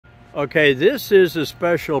Okay, this is a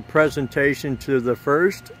special presentation to the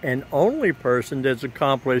first and only person that's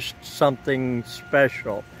accomplished something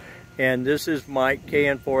special. And this is Mike,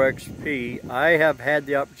 KN4XP. I have had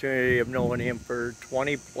the opportunity of knowing him for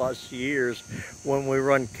 20 plus years when we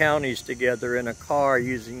run counties together in a car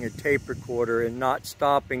using a tape recorder and not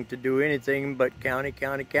stopping to do anything but county,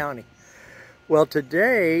 county, county. Well,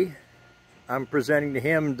 today I'm presenting to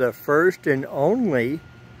him the first and only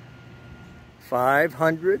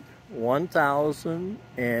 500, 1,000,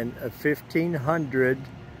 and a 1,500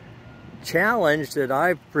 challenge that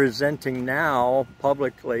I'm presenting now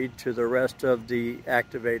publicly to the rest of the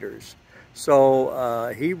activators.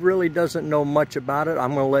 So he really doesn't know much about it.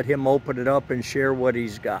 I'm going to let him open it up and share what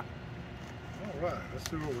he's got. All right, let's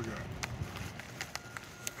see what we got.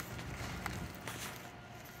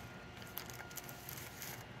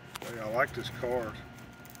 Hey, I like this card.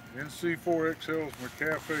 NC4XL's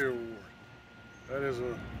McCafe Award. That is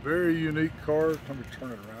a very unique card. Let me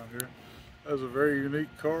turn it around here. That is a very unique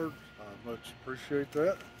card. I much appreciate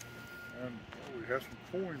that. And we have some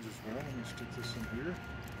coins as well. Let me stick this in here.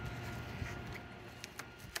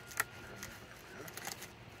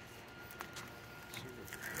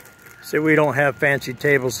 See, we don't have fancy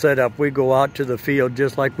tables set up. We go out to the field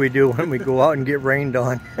just like we do when we go out and get rained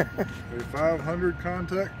on. A 500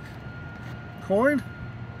 contact coin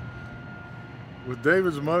with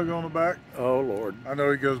David's mug on the back. Oh, Lord. I know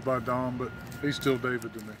he goes by Don, but he's still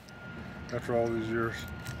David to me after all these years.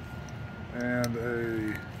 And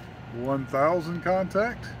a 1,000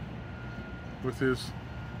 contact with his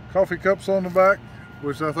coffee cups on the back,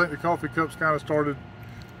 which I think the coffee cups kind of started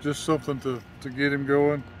just something to get him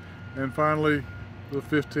going. And finally, the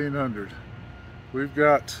 1,500. We've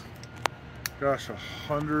got, gosh,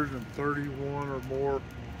 131 or more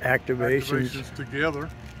activations together.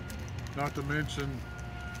 Not to mention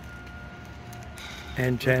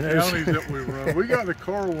antennas. The counties that we run. We got in a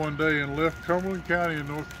car one day and left Cumberland County in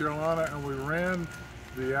North Carolina, and we ran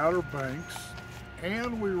the Outer Banks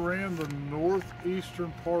and we ran the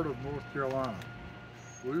northeastern part of North Carolina.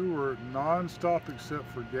 We were non-stop except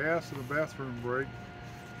for gas and a bathroom break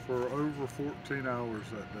for over 14 hours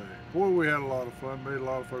that day. Boy, we had a lot of fun, made a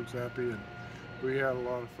lot of folks happy, and we had a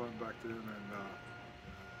lot of fun back then. And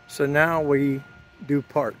so now we do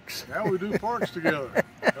parks. Now we do parks together.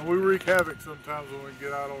 And we wreak havoc sometimes when we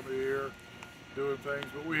get out on the air doing things,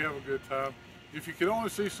 but we have a good time. If you could only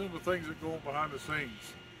see some of the things that go on behind the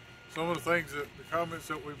scenes, some of the things that, the comments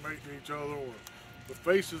that we make to each other, or the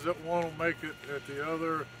faces that one will make it at the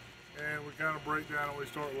other, and we kind of break down and we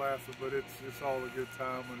start laughing, but it's all a good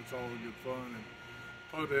time and it's all a good fun. And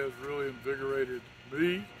POTA has really invigorated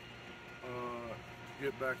me to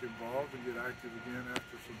get back involved and get active again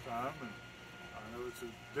after some time. And I know it's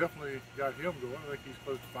definitely got him going. I think he's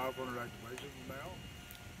close to 500 activations now.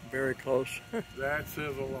 Very close. That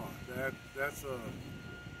says a lot. That's a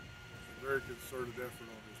very concerted effort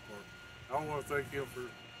on his part. I want to thank him for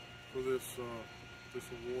this this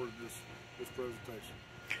award and this presentation.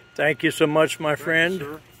 Thank you so much, my friend.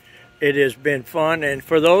 Thank you, sir. It has been fun, and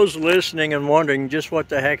for those listening and wondering just what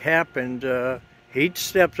the heck happened, he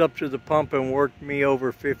stepped up to the pump and worked me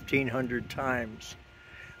over 1,500 times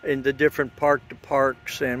in the different park to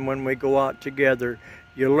parks. And when we go out together,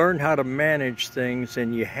 you learn how to manage things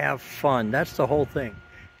and you have fun. That's the whole thing.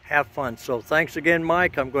 Have fun. So thanks again,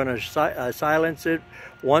 Mike. I'm going to silence it.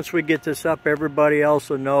 Once we get this up, everybody else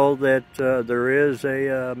will know that there is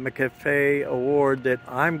a McCafe award that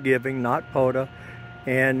I'm giving, not POTA.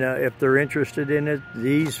 And if they're interested in it,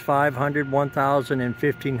 these 500, 1,000, and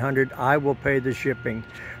 1,500, I will pay the shipping.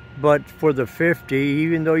 But for the 50,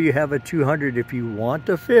 even though you have a 200, if you want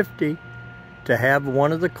the 50 to have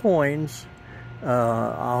one of the coins,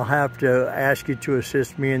 I'll have to ask you to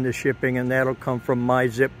assist me in the shipping, and that'll come from my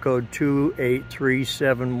zip code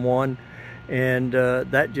 28371. And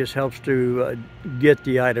that just helps to get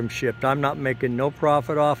the item shipped. I'm not making no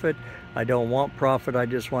profit off it. I don't want profit. I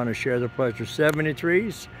just want to share the pleasure.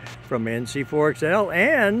 73s from NC4XL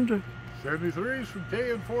and 73s from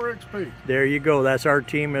KN4XP. There you go. That's our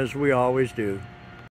team, as we always do.